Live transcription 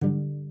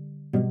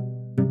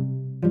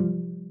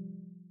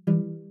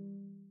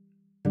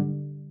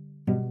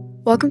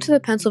Welcome to the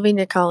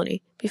Pennsylvania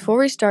Colony. Before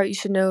we start, you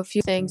should know a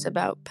few things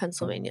about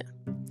Pennsylvania.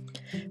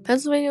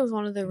 Pennsylvania was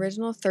one of the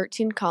original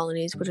 13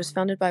 colonies, which was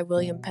founded by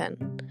William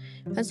Penn.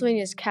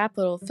 Pennsylvania's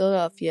capital,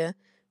 Philadelphia,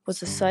 was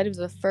the site of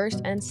the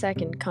First and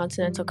Second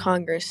Continental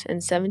Congress in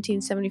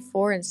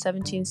 1774 and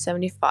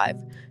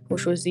 1775,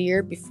 which was the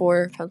year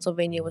before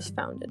Pennsylvania was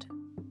founded.